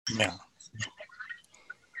Yeah.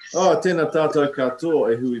 Oh, tēnā tātou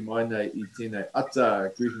katoa e hui mai nei I tēnei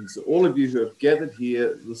ata. Greetings to all of you who have gathered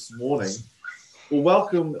here this morning. Well,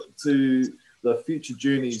 welcome to the Future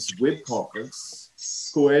Journeys web conference.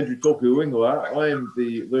 Ko Andrew Toku Ingoa. I am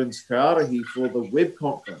the LEARNZ Kaiarahi for the web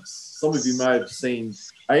conference. Some of you may have seen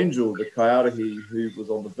Angel, the Kaiarahi, who was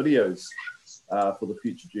on the videos for the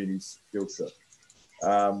Future Journeys field trip.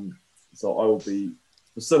 So I will be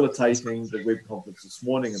facilitating the web conference this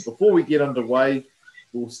morning. And before we get underway,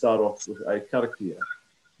 we'll start off with a karakia.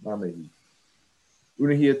 Ngā mihi.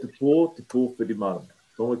 Unihia te pō whirimana.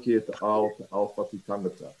 Tonga kia te ao whati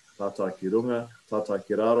tangata. Tātai ki runga, tātai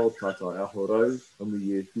ki raro, tātai aho rau,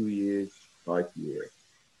 hui e, tai ki e.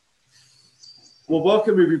 Well,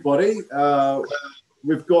 welcome everybody.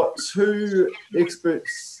 We've got two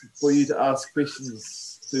experts for you to ask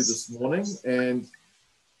questions to this morning, and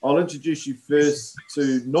I'll introduce you first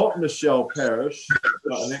to not Michelle Parrish,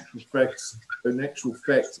 but in actual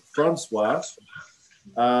fact, Francois.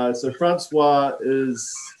 So Francois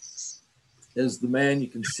is the man you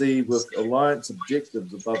can see with Alliance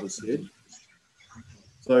objectives above his head.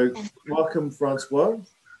 So welcome, Francois.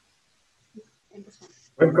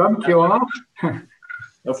 Welcome, kia ora.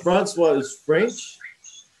 Now, Francois is French,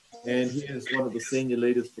 and he is one of the senior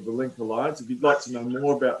leaders for the Link Alliance. If you'd like to know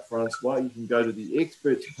more about Francois, you can go to the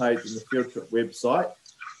experts page on the field trip website,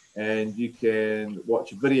 and you can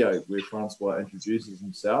watch a video where Francois introduces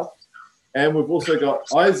himself. And we've also got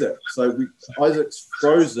Isaac. So Isaac's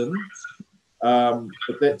frozen,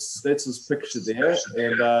 but that's his picture there.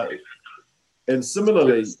 And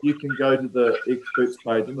similarly, you can go to the experts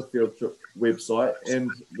page on the field trip website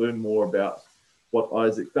and learn more about what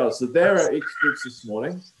Isaac does. So they're our experts this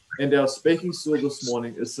morning. And our speaking school this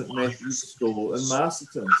morning is St Matthew's School in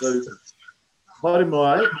Masterton. So, haere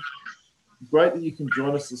mai, great that you can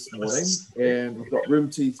join us this morning. And we've got room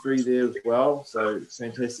T3 there as well. So, it's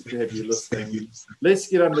fantastic to have you listening. Let's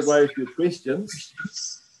get underway with your questions.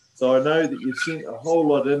 So, I know that you've sent a whole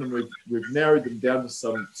lot in, and we've narrowed them down to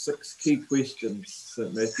some 6 key questions,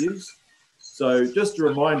 St Matthew's. So, just a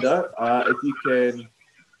reminder, if you can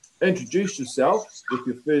introduce yourself with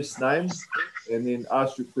your first name and then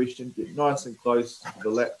ask your question. Get nice and close to the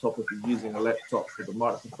laptop if you're using a laptop for the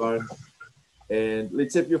microphone. And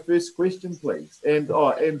let's have your first question, please. And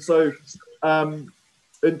so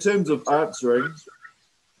in terms of answering,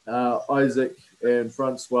 Isaac and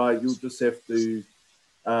Francois, you'll just have to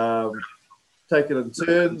take it in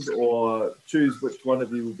turns or choose which one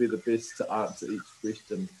of you will be the best to answer each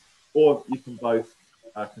question, or you can both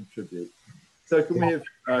contribute. So can we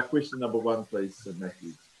have question number 1, please, St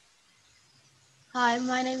Matthew? Hi,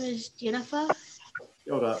 my name is Jennifer.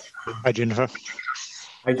 Hold up. Hi, Jennifer.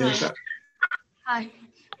 Hi, Jennifer. Hi.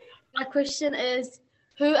 My question is,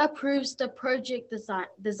 who approves the project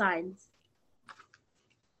designs?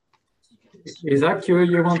 Isaac,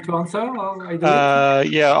 you want to answer? Or I do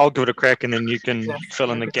it? Yeah, I'll give it a crack and then you can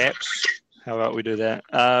fill in the gaps. How about we do that?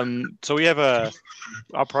 So we have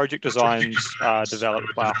our project designs are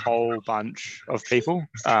developed by a whole bunch of people.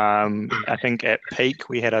 I think at peak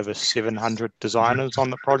we had over 700 designers on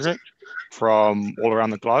the project from all around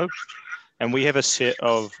the globe. And we have a set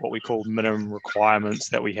of what we call minimum requirements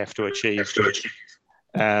that we have to achieve.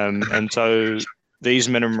 And so these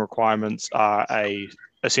minimum requirements are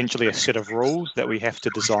essentially a set of rules that we have to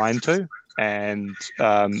design to. And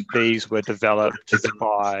these were developed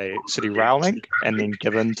by City Rail Link and then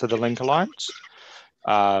given to the Link Alliance.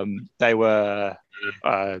 They were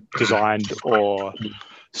designed or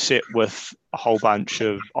set with a whole bunch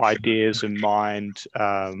of ideas in mind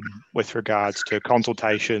with regards to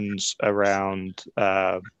consultations around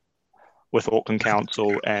with Auckland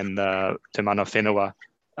Council and Te Mana Whenua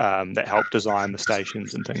that help design the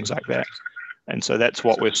stations and things like that. And so that's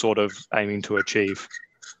what we're sort of aiming to achieve.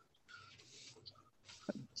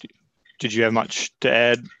 Did you have much to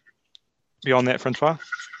add beyond that, Francois?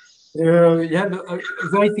 Yeah, the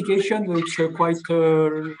verification, it's quite,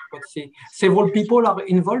 let's see, several people are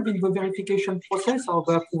involved in the verification process or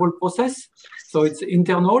the approval process. So it's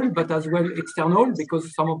internal, but as well external,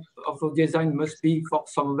 because some of the design must be, for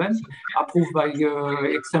some of them, approved by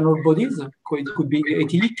external bodies. It could be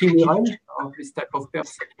ATE, KWRL, or this type of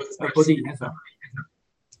body. Yes,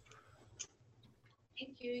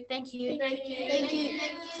 Thank you.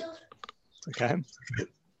 Okay.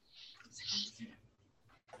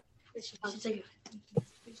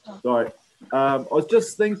 Sorry. I was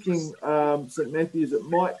just thinking, St Matthews, it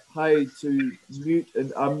might pay to mute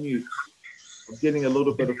and unmute. I'm getting a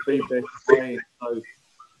little bit of feedback. So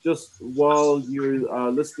just while you are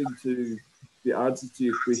listening to the answer to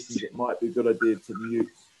your questions, it might be a good idea to mute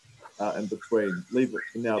in between. Leave it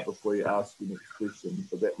for now before you ask your next question,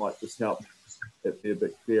 but that might just help it be a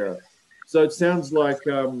bit clearer. So it sounds like,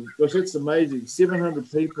 gosh, it's amazing.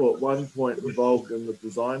 700 people at one point involved in the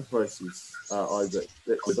design process, Isaac.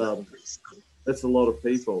 That's a lot of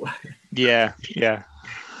people. Yeah.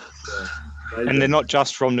 Amazing. And they're not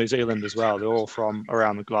just from New Zealand as well. They're all from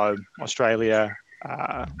around the globe. Australia,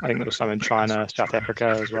 I think there was some in China, South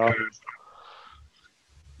Africa as well.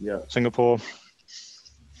 Yeah. Singapore.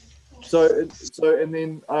 So and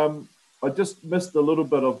then I just missed a little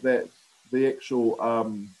bit of that, the actual,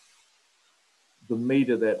 the meat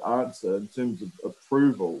of that answer in terms of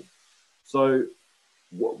approval. So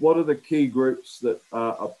what are the key groups that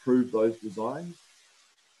approve those designs?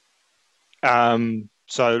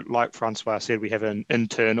 So like Francois said, we have an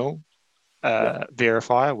internal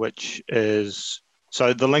verifier, which is,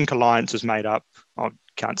 so the Link Alliance is made up, I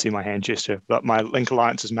can't see my hand gesture, but my Link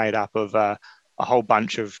Alliance is made up of a whole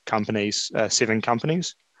bunch of companies, 7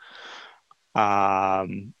 companies.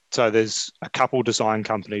 So there's a couple design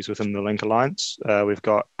companies within the Link Alliance. We've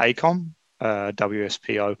got ACOM,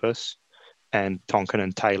 WSP Opus, and Tonkin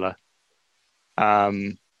and Taylor.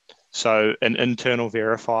 So an internal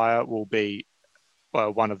verifier will be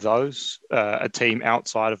one of those, a team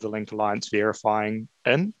outside of the Link Alliance verifying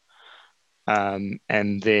in.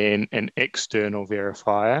 And then an external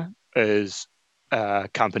verifier is a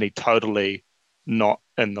company totally not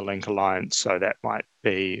in the Link Alliance. So that might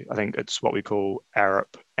be, I think it's what we call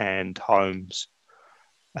Arup and Holmes,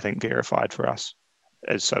 I think, verified for us.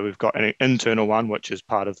 So we've got an internal one, which is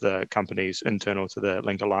part of the companies internal to the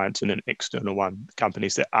Link Alliance, and an external one,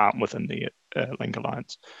 companies that aren't within the Link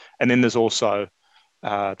Alliance. And then there's also,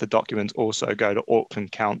 the documents also go to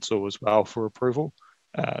Auckland Council as well for approval.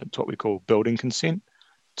 It's what we call building consent.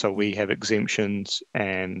 So we have exemptions,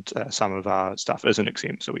 and some of our stuff isn't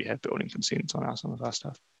exempt, so we have building consents on some of our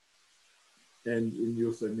stuff. And you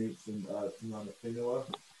also mentioned Te Mana Whenua,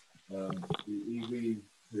 the iwi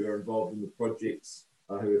who are involved in the projects,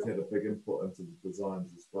 who have had a big input into the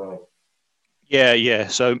designs as well. Yeah.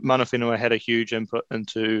 So Mana Whenua had a huge input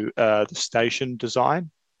into the station design,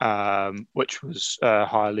 which was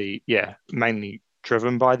mainly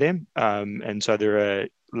driven by them. And so there are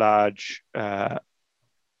large,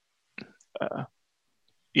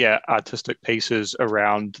 artistic pieces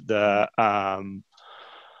around the, I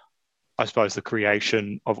suppose, the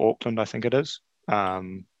creation of Auckland, I think it is.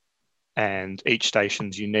 And each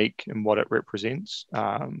station's unique in what it represents.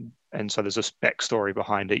 And so there's this backstory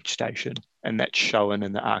behind each station, and that's shown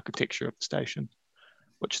in the architecture of the station,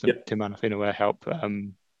 which the Te Mana Whenua help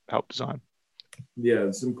design. Yeah,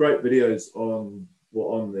 and some great videos on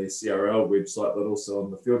the CRL website, but also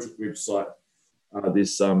on the Fieldtrip website.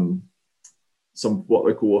 There's some what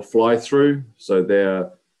they call a fly-through. So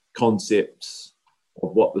they're concepts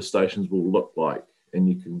of what the stations will look like, and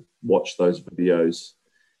you can watch those videos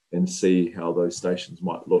and see how those stations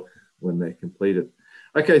might look when they're completed.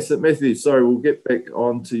 Okay, so Matthew, sorry, we'll get back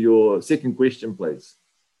on to your second question, please.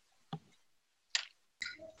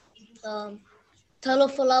 Talo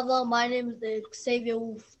Falava, my name is Xavier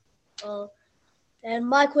Wolf. And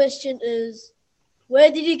my question is,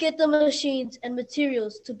 where did you get the machines and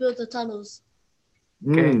materials to build the tunnels?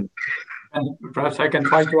 Okay. And perhaps I can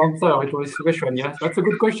try to answer it with a question. Yes, that's a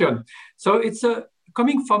good question. So it's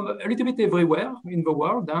coming from a little bit everywhere in the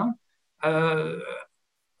world.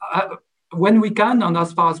 When we can, and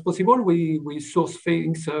as far as possible, we source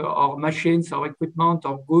things, our machines, our equipment,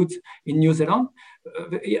 our goods in New Zealand.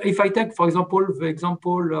 If I take, for example, the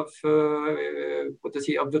example of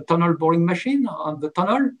the tunnel boring machine on the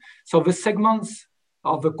tunnel, so the segments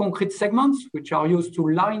are the concrete segments which are used to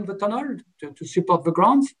line the tunnel to support the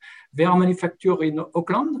grounds. They are manufactured in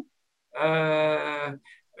Auckland. And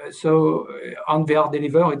they are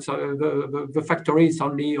delivered. It's the factory is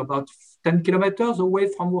only about 10 kilometers away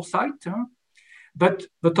from our site. But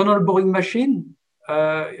the tunnel boring machine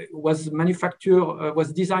was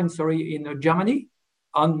designed in Germany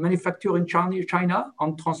and manufactured in China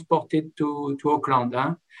and transported to Auckland,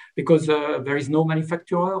 because there is no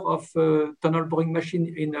manufacturer of tunnel boring machine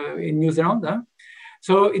in New Zealand.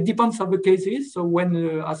 So it depends on the cases. So when,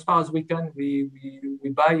 as far as we can, we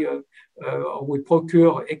buy, we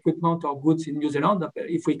procure equipment or goods in New Zealand.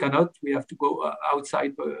 If we cannot, we have to go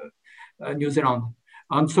outside New Zealand.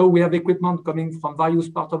 And so we have equipment coming from various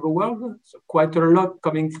parts of the world. So quite a lot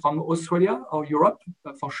coming from Australia or Europe,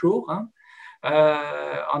 for sure.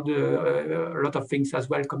 And a lot of things as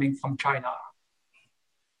well coming from China.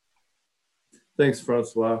 Thanks,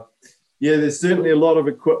 Francois. Yeah, there's certainly a lot of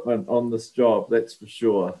equipment on this job, that's for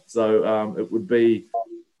sure. So it would be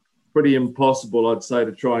pretty impossible, I'd say,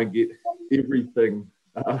 to try and get everything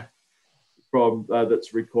from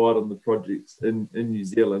that's required on the projects in New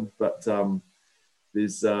Zealand, but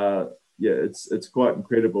there's it's quite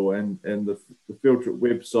incredible, and the field trip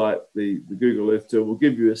website, the Google Earth tool will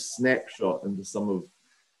give you a snapshot into some of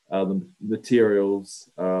the materials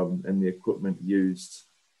and the equipment used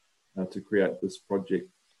to create this project.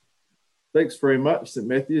 Thanks very much, St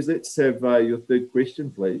Matthews. Let's have your third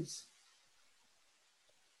question, please.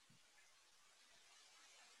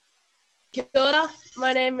 Kia ora,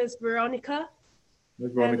 my name is Veronica. Hi,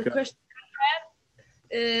 Veronica. And the question I have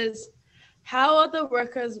is, how are the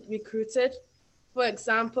workers recruited? For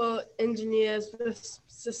example, engineers with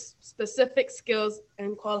specific skills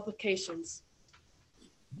and qualifications.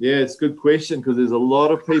 Yeah, it's a good question because there's a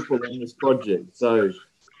lot of people in this project. So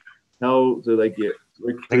how do they get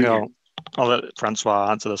recruited? I think I'll let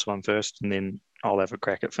Francois answer this one first, and then I'll have a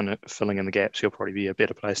crack at filling in the gaps. He'll probably be a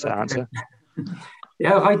better place to answer.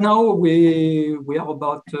 Yeah, right now we are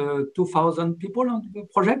about 2,000 people on the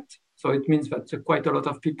project. So it means that quite a lot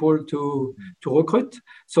of people to recruit.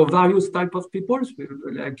 So various type of people,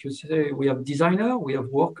 like you say, we have designer, we have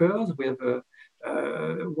workers, we have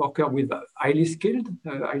worker with highly skilled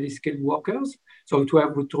workers. So to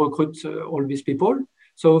recruit all these people.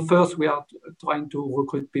 So first we are trying to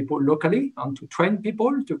recruit people locally and to train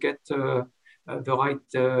people to get the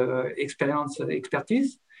right experience and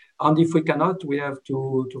expertise. And if we cannot, we have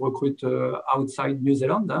to recruit outside New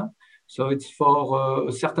Zealand. So it's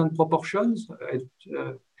for certain proportions.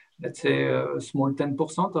 Let's say a small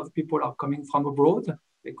 10% of people are coming from abroad,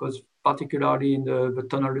 because particularly in the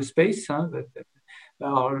tunnel space, there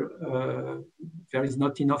is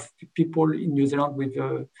not enough people in New Zealand with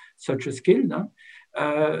such a skill.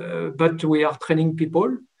 But we are training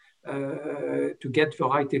people to get the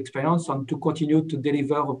right experience and to continue to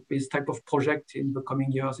deliver this type of project in the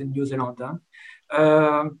coming years in New Zealand.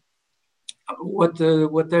 What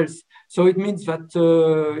else? So it means that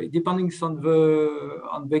depending on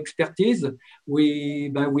the expertise,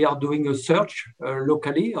 we are doing a search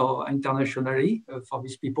locally or internationally for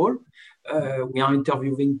these people. We are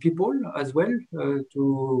interviewing people as well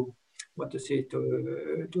to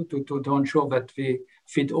ensure that they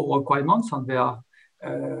fit all requirements and they have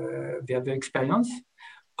the experience.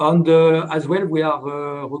 And as well, we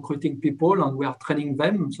are recruiting people and we are training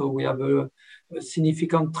them. So we have a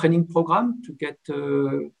significant training program to get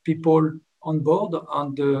people on board.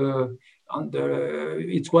 And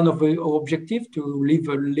it's one of our objectives to leave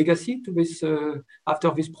a legacy to this after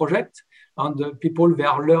this project. And the people, they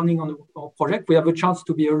are learning on our project. We have a chance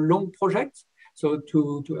to be a long project, so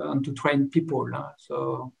to train people.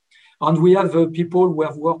 And we have people who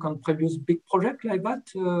have worked on previous big projects like that,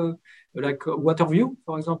 like Waterview,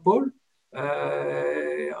 for example.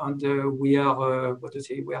 And we are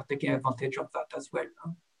taking advantage of that as well.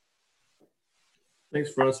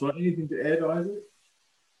 Thanks, Francois. Anything to add,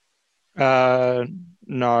 Isaac?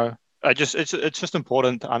 No. It's just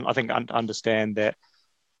important, I think, to understand that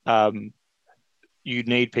you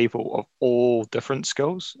need people of all different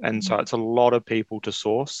skills, and so it's a lot of people to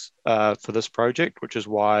source for this project, which is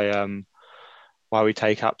why we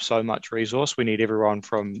take up so much resource. We need everyone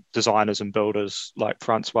from designers and builders, like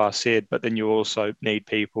Francois said, but then you also need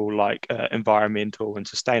people like environmental and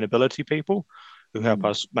sustainability people who help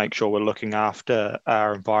us make sure we're looking after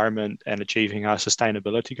our environment and achieving our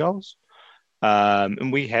sustainability goals.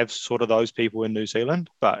 And we have sort of those people in New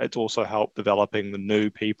Zealand, but it's also helped developing the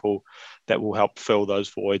new people that will help fill those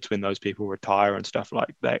voids when those people retire and stuff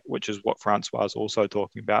like that, which is what Francois is also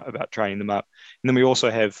talking about training them up. And then we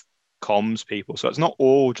also have comms people. So it's not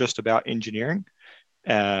all just about engineering.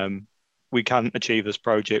 We can't achieve this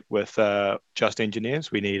project with just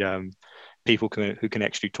engineers. We need people who can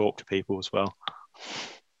actually talk to people as well.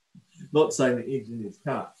 Not saying that engineers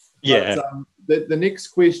can't. Yeah. But, the next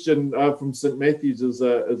question from St Matthews is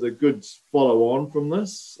a good follow on from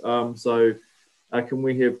this. So can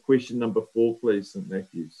we have question number 4, please, St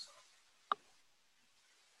Matthews?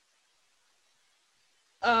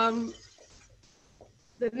 The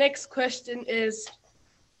next question is,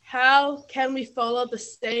 how can we follow the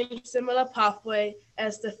similar pathway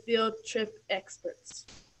as the field trip experts?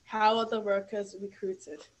 How are the workers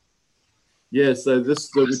recruited? Yeah, so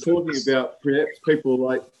we're talking about perhaps people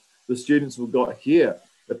like the students we've got here,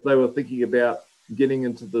 if they were thinking about getting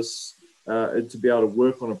into this, to be able to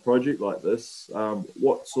work on a project like this,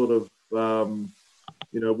 what sort of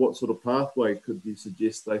pathway could you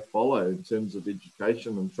suggest they follow in terms of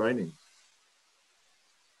education and training?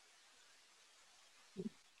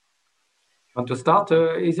 Want to start,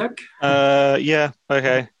 Isaac? Yeah,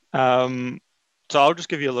 okay. So I'll just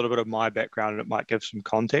give you a little bit of my background and it might give some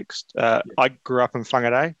context. I grew up in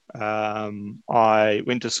Whangarei. I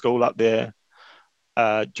went to school up there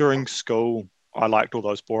during school, I liked all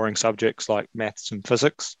those boring subjects like maths and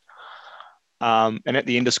physics. And at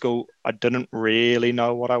the end of school, I didn't really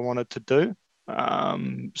know what I wanted to do.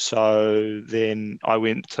 So then I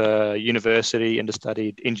went to university and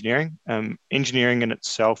studied engineering. Engineering in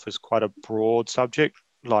itself is quite a broad subject.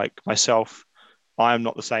 Like myself, I am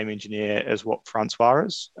not the same engineer as what Francois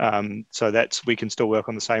is. So we can still work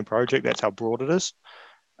on the same project. That's how broad it is.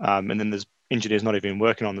 And then there's engineers not even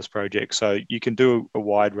working on this project. So you can do a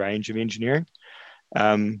wide range of engineering.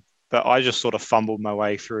 But I just sort of fumbled my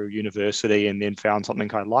way through university and then found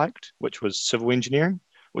something I liked, which was civil engineering,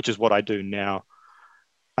 which is what I do now.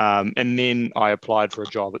 And then I applied for a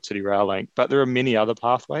job at City Rail Link. But there are many other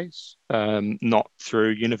pathways, not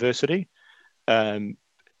through university.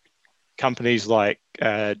 Companies like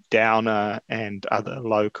Downer and other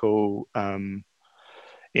local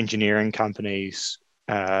engineering companies,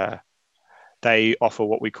 they offer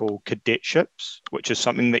what we call cadetships, which is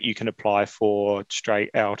something that you can apply for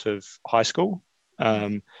straight out of high school.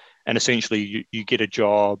 And essentially you get a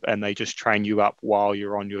job and they just train you up while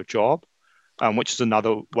you're on your job, which is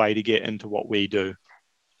another way to get into what we do.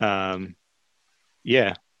 Yeah.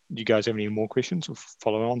 Do you guys have any more questions or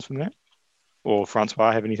follow-ons from that? Or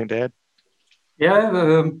Francois, have anything to add? Yeah,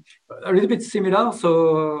 a little bit similar.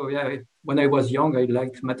 So yeah, when I was young, I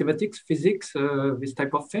liked mathematics, physics, this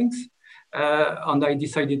type of things. And I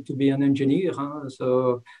decided to be an engineer.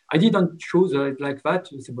 So I didn't choose it like that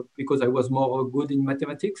because I was more good in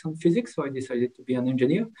mathematics and physics. So I decided to be an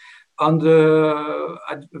engineer. And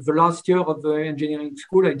at the last year of the engineering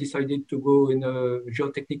school, I decided to go in a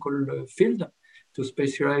geotechnical field to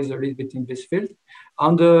specialize a little bit in this field.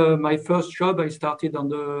 And my first job, I started on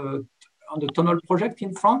the tunnel project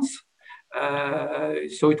in France.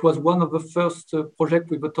 So it was one of the first projects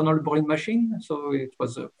with a tunnel boring machine. So it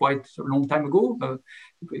was quite a long time ago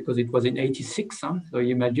because it was in '86. So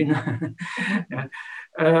you imagine.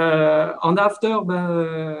 And after,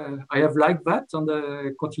 I have liked that and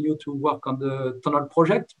continue to work on the tunnel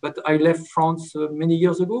project. But I left France many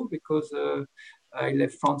years ago because I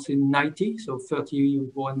left France in '90, so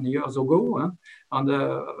 31 years ago. And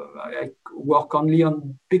I work only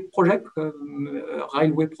on big project,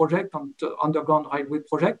 railway project, and underground railway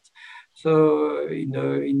project. So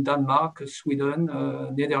in Denmark, Sweden,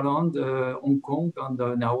 Netherlands, Hong Kong,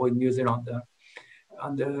 and now in New Zealand.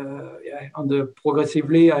 And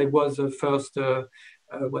progressively, I was first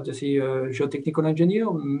geotechnical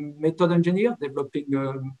engineer, method engineer, developing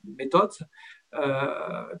methods,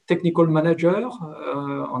 technical manager,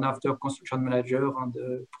 and after construction manager and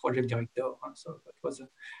project director. So that was a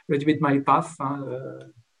little bit my path.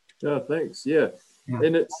 Yeah, thanks. Yeah.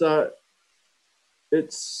 And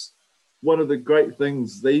it's one of the great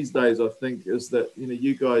things these days, I think, is that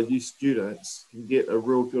you students can get a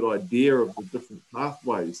real good idea of the different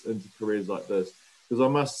pathways into careers like this. Because I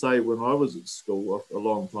must say, when I was at school a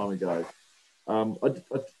long time ago,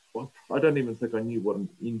 I don't even think I knew what an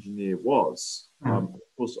engineer was. Of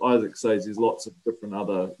course, Isaac says there's lots of different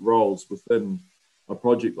other roles within a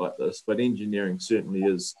project like this, but engineering certainly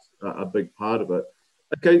is a big part of it.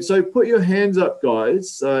 Okay, so put your hands up,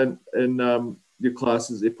 guys, in your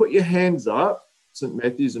classes there. Put your hands up, St.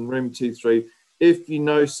 Matthews in room T3, if you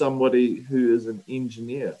know somebody who is an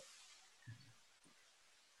engineer.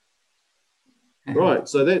 Right,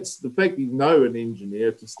 so that's the fact you know an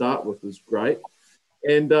engineer to start with is great.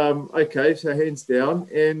 And okay, so hands down,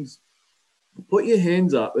 and put your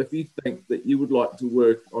hands up if you think that you would like to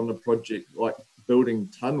work on a project like building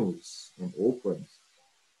tunnels in Auckland.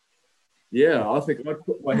 Yeah, I think I'd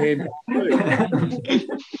put my hand up too.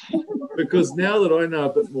 Because now that I know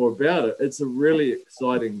a bit more about it, it's a really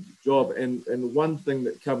exciting job. And one thing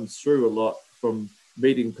that comes through a lot from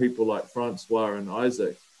meeting people like Francois and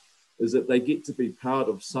Isaac is that they get to be part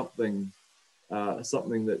of something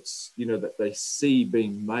that's, that they see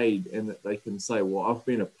being made, and that they can say, well, I've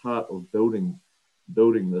been a part of building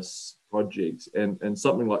this project. And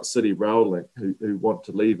something like City Rail Link, who want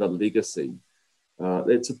to leave a legacy,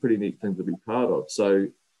 that's a pretty neat thing to be part of. So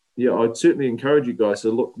yeah, I'd certainly encourage you guys to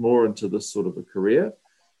look more into this sort of a career.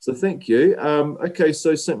 So thank you. Okay,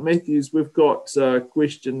 so St. Matthews, we've got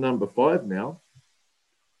question number 5 now.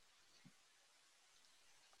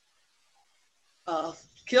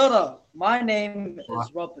 Kia ora. My name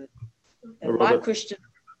is Robert. And my question,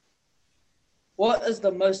 what is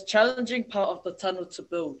the most challenging part of the tunnel to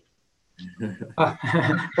build?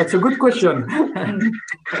 That's a good question.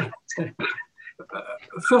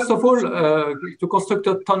 First of all, to construct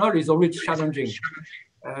a tunnel is always challenging.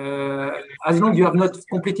 As long as you have not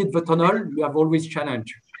completed the tunnel, you have always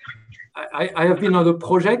challenge. I have been on a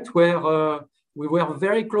project where we were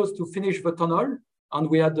very close to finish the tunnel, and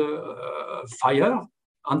we had a fire,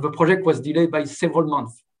 and the project was delayed by several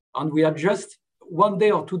months. And we had just 1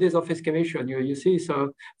 day or 2 days of excavation, you see,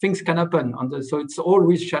 so things can happen. And so it's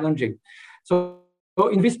always challenging. So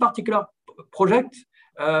in this particular project,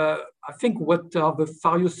 I think what are the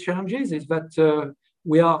various challenges is that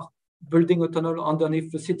we are building a tunnel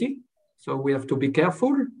underneath the city. So we have to be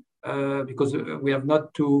careful because we have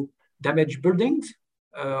not to damage buildings,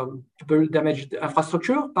 to damage the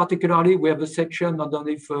infrastructure. Particularly, we have a section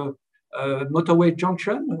underneath motorway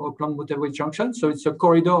junction, Auckland motorway junction. So it's a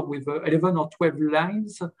corridor with 11 or 12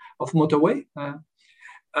 lines of motorway.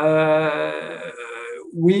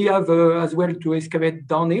 We have as well to excavate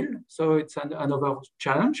downhill, so it's another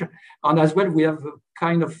challenge. And as well, we have a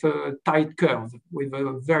kind of tight curve with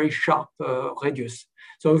a very sharp radius.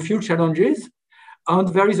 So a few challenges. And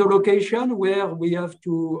there is a location where we have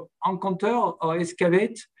to encounter or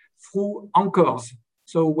excavate through anchors.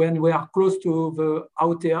 So when we are close to the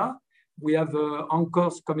Aotea, we have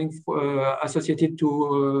anchors coming associated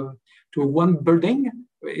to one building.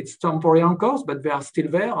 It's temporary anchors, but they are still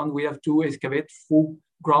there, and we have to excavate through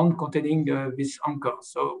ground containing these anchors.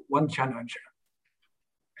 So one challenge.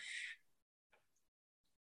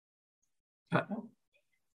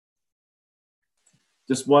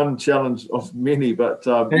 Just one challenge of many, but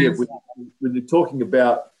yeah, when you're talking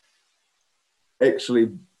about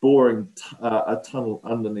actually boring a tunnel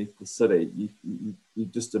underneath the city, you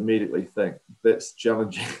just immediately think that's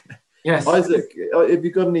challenging. Yes. Isaac, have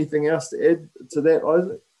you got anything else to add to that,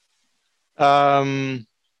 Isaac?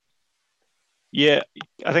 Yeah,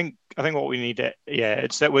 I think what we need to,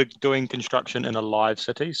 it's that we're doing construction in a live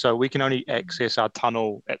city, so we can only access our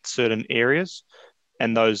tunnel at certain areas,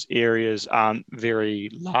 and those areas aren't very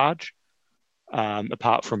large,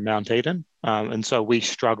 apart from Mount Eden, and so we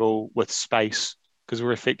struggle with space because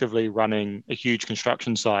we're effectively running a huge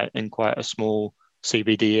construction site in quite a small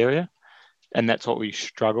CBD area. And that's what we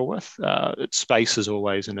struggle with. Space is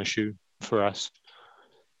always an issue for us.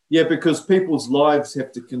 Yeah, because people's lives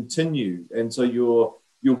have to continue. And so you're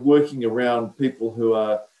working around people who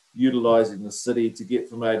are utilizing the city to get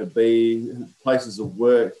from A to B, places of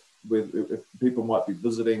work where people might be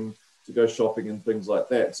visiting to go shopping and things like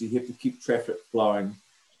that. So you have to keep traffic flowing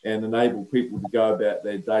and enable people to go about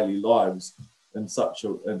their daily lives in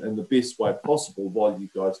the best way possible while you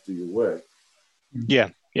guys do your work. Yeah,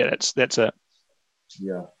 that's it.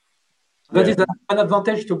 Yeah. That is an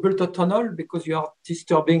advantage to build a tunnel because you are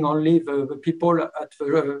disturbing only the people at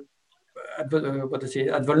the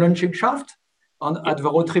launching shaft and at the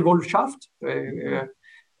retrieval shaft.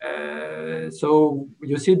 So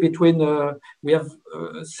you see between, we have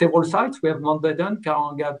several sites. We have Mount Eden,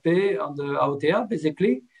 Karangape, and Aotea,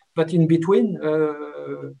 basically. But in between,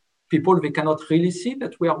 people, they cannot really see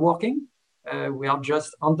that we are working. We are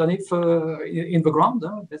just underneath in the ground,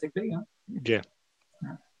 basically. Yeah.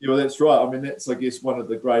 Yeah, well, that's right. I mean, that's, I guess, one of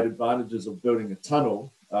the great advantages of building a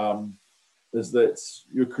tunnel is that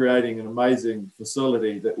you're creating an amazing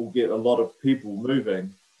facility that will get a lot of people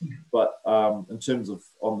moving. But in terms of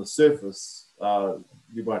on the surface,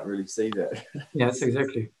 you won't really see that. Yes,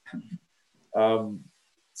 exactly.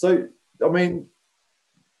 So, I mean,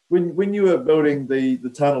 when you were building the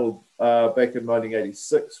tunnel back in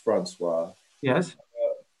 1986, Francois. Yes.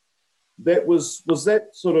 Was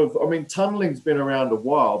that sort of, I mean, tunneling's been around a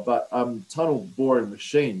while, but tunnel boring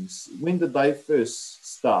machines, when did they first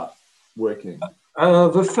start working?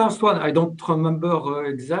 The first one, I don't remember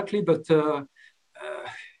exactly, but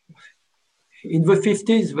in the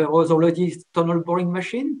 50s, there was already tunnel boring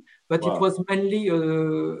machine, but it was mainly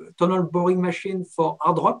a tunnel boring machine for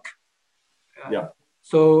hard rock.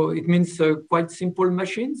 So it means quite simple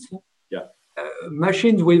machines.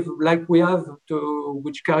 Machines with, like we have,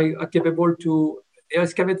 which are capable to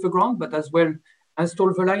excavate the ground, but as well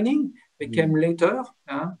install the lining, became later.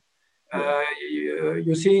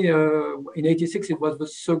 You see, in 86, it was the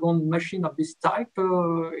second machine of this type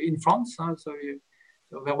in France. So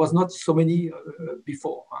there was not so many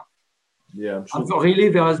before. Yeah, I'm sure. And really,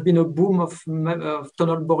 there has been a boom of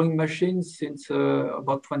tunnel boring machines since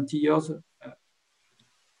about 20 years.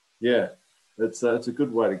 Yeah, it's a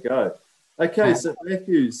good way to go. Okay, so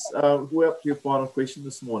Matthews, we're up to your final question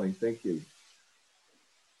this morning. Thank you.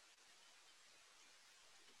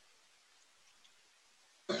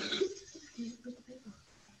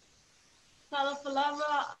 Fala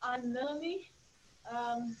palavra, I'm Melanie.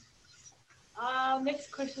 Our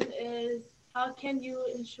next question is, how can you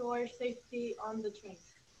ensure safety on the train?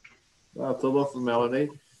 It's a lot for Melanie.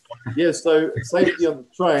 Yeah, so safety on the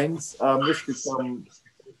trains,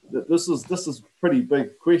 this is a pretty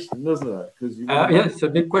big question, isn't it? Because it's a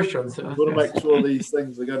big question. You want to make sure these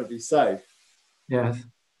things are going to be safe. Yes.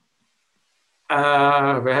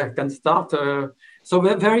 Well, I can start. So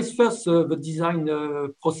there is first the design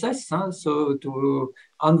process. So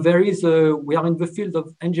and there is we are in the field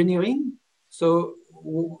of engineering. So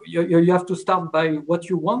you have to start by what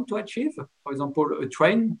you want to achieve. For example, a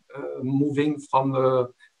train moving from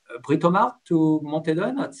Britomart to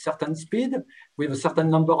Montedon at certain speed with a certain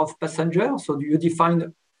number of passengers. So you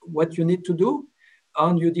define what you need to do,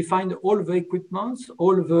 and you define all the equipments,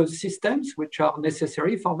 all the systems which are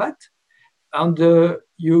necessary for that. And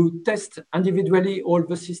you test individually all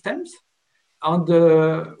the systems. And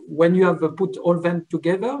when you have put all them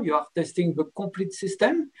together, you are testing the complete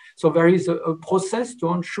system. So there is a process to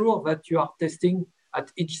ensure that you are testing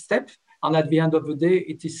at each step. And at the end of the day,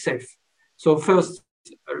 it is safe. So first,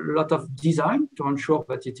 a lot of design to ensure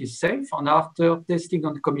that it is safe. And after testing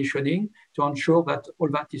and commissioning to ensure that all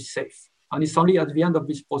that is safe. And it's only at the end of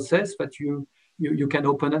this process that you can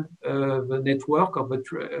open the network of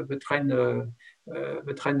the train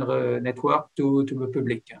network to the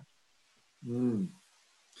public. Mm.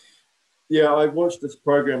 Yeah, I watched this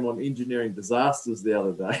program on engineering disasters the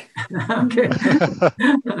other day. Okay.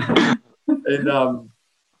 And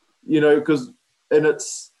you know, because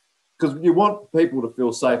you want people to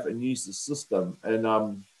feel safe and use the system,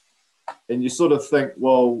 and you sort of think,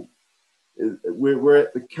 well, we're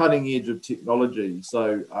at the cutting edge of technology,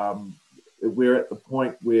 so we're at the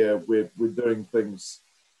point where we're doing things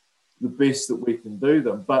the best that we can do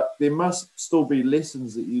them. But there must still be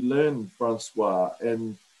lessons that you learn, Francois,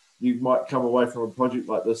 and you might come away from a project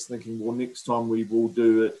like this thinking, well, next time we will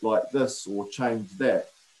do it like this or change that.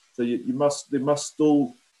 So there must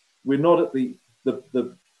still, we're not at the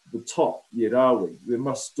top yet, are we? There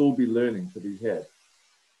must still be learning to be had.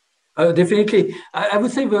 Definitely. I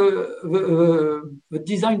would say the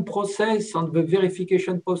design process and the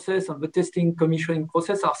verification process and the testing commissioning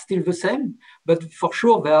process are still the same, but for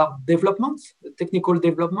sure there are developments, technical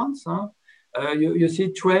developments. You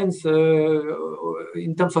see trains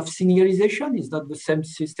in terms of signalization is not the same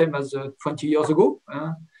system as 20 years ago.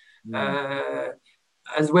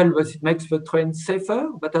 As well as it makes the train safer,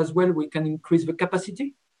 but as well we can increase the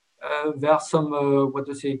capacity. There are some,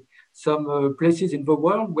 some places in the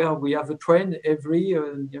world where we have a train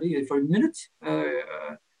nearly every minute.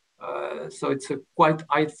 So it's a quite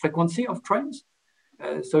high frequency of trains.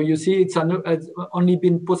 So you see, it's only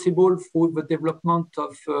been possible through the development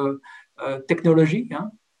of technology.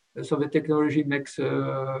 So the technology makes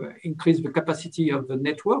increase the capacity of the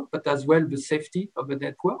network, but as well the safety of the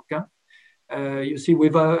network. You see,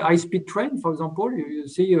 with a high-speed train, for example, you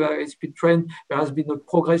see a high-speed train, there has been a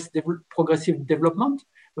progressive development.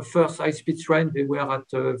 The first high-speed train, they were at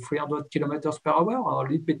 300 kilometers per hour, or a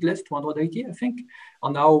little bit less, 280, I think.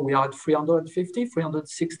 And now we are at 350,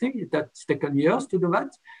 360. That's taken years to do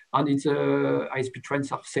that. And it's high-speed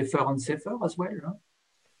trains are safer and safer as well.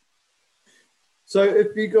 So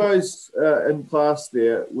if you guys in class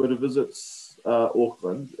there were to visit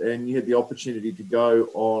Auckland and you had the opportunity to go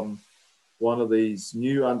on one of these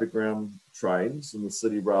new underground trains in the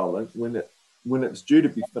City Rail Link, when it's due to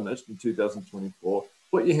be finished in 2024,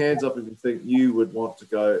 put your hands up if you think you would want to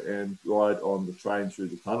go and ride on the train through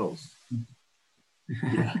the tunnels.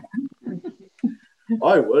 Yeah.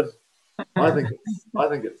 I would. I think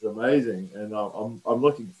it's amazing, and I'm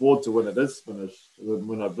looking forward to when it is finished,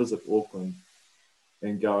 when I visit Auckland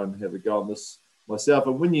and go and have a go on this myself.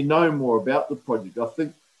 And when you know more about the project, I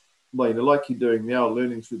think, well, like you're doing now,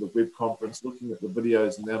 learning through the web conference, looking at the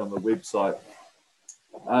videos and that on the website,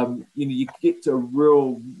 you get to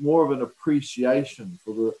more of an appreciation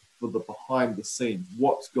for the behind the scenes,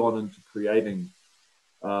 what's gone into creating,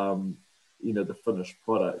 the finished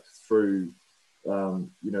product through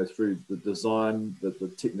the design,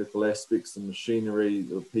 the technical aspects, the machinery,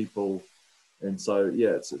 the people. And so,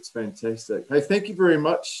 yeah, it's fantastic. Hey, thank you very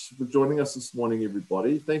much for joining us this morning,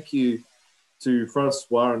 everybody. Thank you to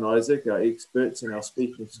Francois and Isaac, our experts in our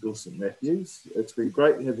speaking school, St. Matthews. It's been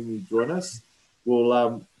great having you join us.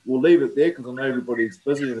 We'll leave it there because I know everybody's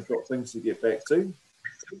busy and have got things to get back to.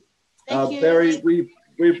 Barry, we've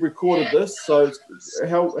recorded this, so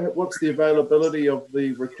what's the availability of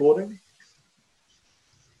the recording?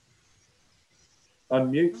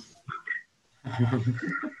 Unmute.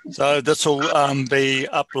 So this will be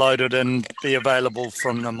uploaded and be available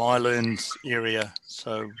from the LEARNZ area.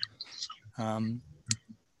 So,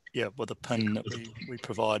 with a pin that we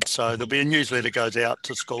provide. So there'll be a newsletter that goes out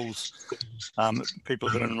to schools, people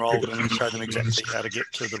that are enrolled, and show them exactly how to get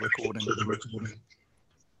to the recording.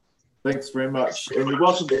 Thanks very much. And you're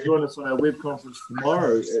welcome to join us on our web conference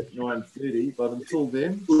tomorrow at 9:30. But until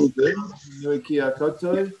then, nui ki a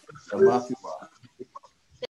koutou, a Matthew